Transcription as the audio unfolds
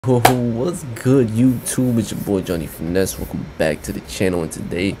What's good, YouTube? It's your boy Johnny Finesse. Welcome back to the channel, and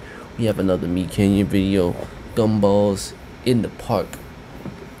today we have another Meatcanyon video. Gumballs in the park.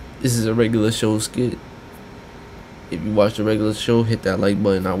 This is a regular show skit. If you watch the regular show, hit that like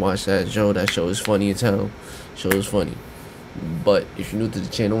button. I watched that show. That show is funny as hell. Show is funny. But if you're new to the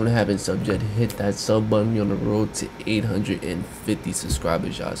channel and haven't subbed yet, hit that sub button. We're on the road to 850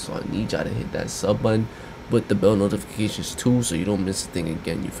 subscribers, y'all. So I need y'all to hit that sub button with the bell notifications too, so you don't miss a thing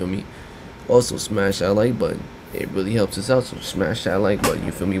again, you feel me? Also smash that like button, it really helps us out, so smash that like button,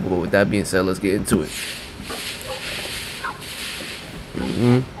 you feel me? But with that being said, let's get into it.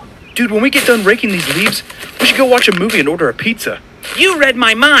 Dude, when we get done raking these leaves, we should go watch a movie and order a pizza. You read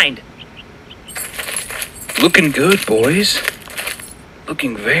my mind. Looking good, boys.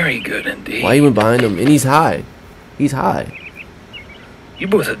 Looking very good indeed. Why you went behind him? And he's high. He's high. You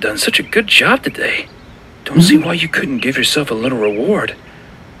both have done such a good job today. Don't see why you couldn't give yourself a little reward,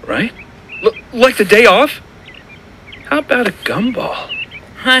 right? Like the day off? How about a gumball?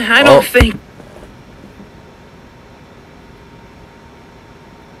 I don't think...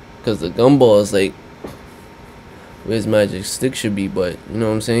 Because the gumball is like where his magic stick should be, but you know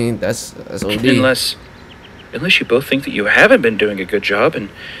what I'm saying? That's OD. Unless you both think that you haven't been doing a good job, and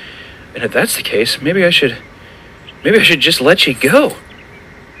if that's the case, maybe I should just let you go.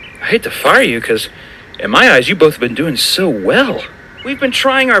 I hate to fire you, because in my eyes, you both have been doing so well. We've been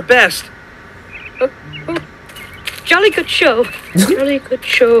trying our best. Jolly good show. Jolly good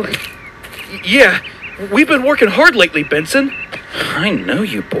show. Yeah, we've been working hard lately, Benson. I know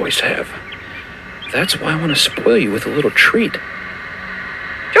you boys have. That's why I want to spoil you with a little treat.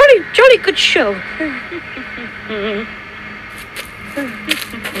 Jolly good show. Yeah,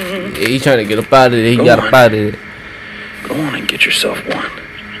 he's trying to get up out of there. He got up out of there. Go on and get yourself one.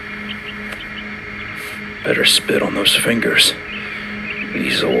 Better spit on those fingers.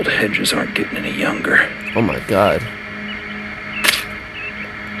 These old hedges aren't getting any younger. Oh my god.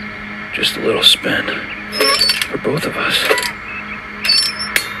 Just a little spin. For both of us.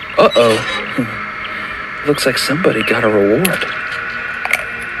 Uh-oh. Looks like somebody got a reward.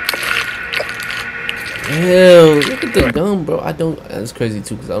 Hell, look at the gum, bro. That's crazy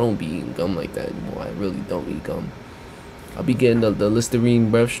too, because I don't be eating gum like that anymore. I really don't eat gum. I'll be getting the Listerine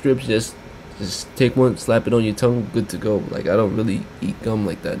breath strips, just take one, slap it on your tongue, good to go. Like, I don't really eat gum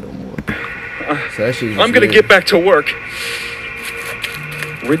like that no more. So that shit I'm gonna get back to work.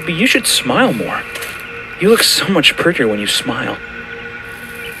 Rigby, you should smile more. You look so much prettier when you smile.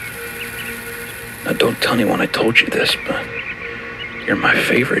 Now, don't tell anyone I told you this, but you're my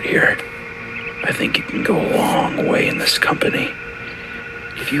favorite here. I think you can go a long way in this company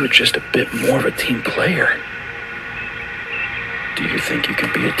if you were just a bit more of a team player. Do you think you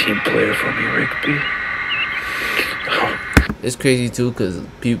can be a team player for me, Rigby? Oh. It's crazy too, because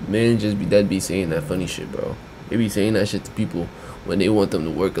managers be saying that funny shit, bro. They be saying that shit to people when they want them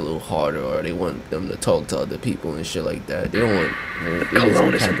to work a little harder, or they want them to talk to other people and shit like that. They don't want... The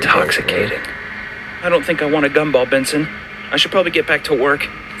cologne is intoxicating. I don't think I want a gumball, Benson. I should probably get back to work.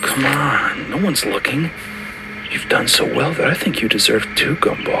 Come on, no one's looking. You've done so well that I think you deserve 2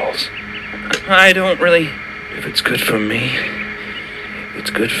 gumballs. I don't really... If it's good for me, it's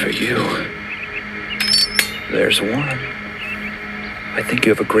good for you. There's one. I think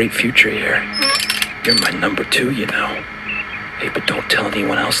you have a great future here. You're my number 2, you know. Hey, but don't tell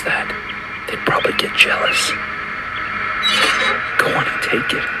anyone else that. They'd probably get jealous. Go on and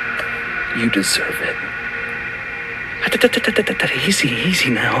take it. You deserve it. Easy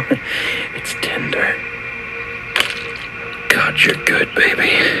now. It's tender. God, you're good,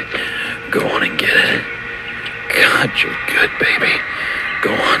 baby. Go on and get it. God, you're good, baby.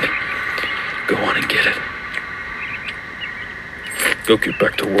 Go on and get it. Go get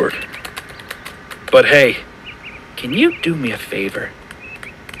back to work. But hey, can you do me a favor?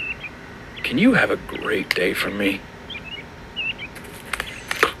 Can you have a great day for me?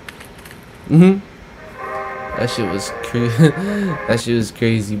 That shit was crazy. That shit was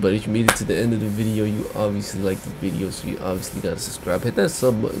crazy. But if you made it to the end of the video, you obviously liked the video, so you obviously gotta subscribe. Hit that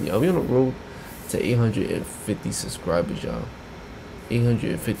sub button, y'all. We on the road to 850 subscribers, y'all.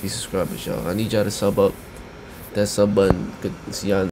 850 subscribers, y'all. I need y'all to sub up. That sub button. See y'all.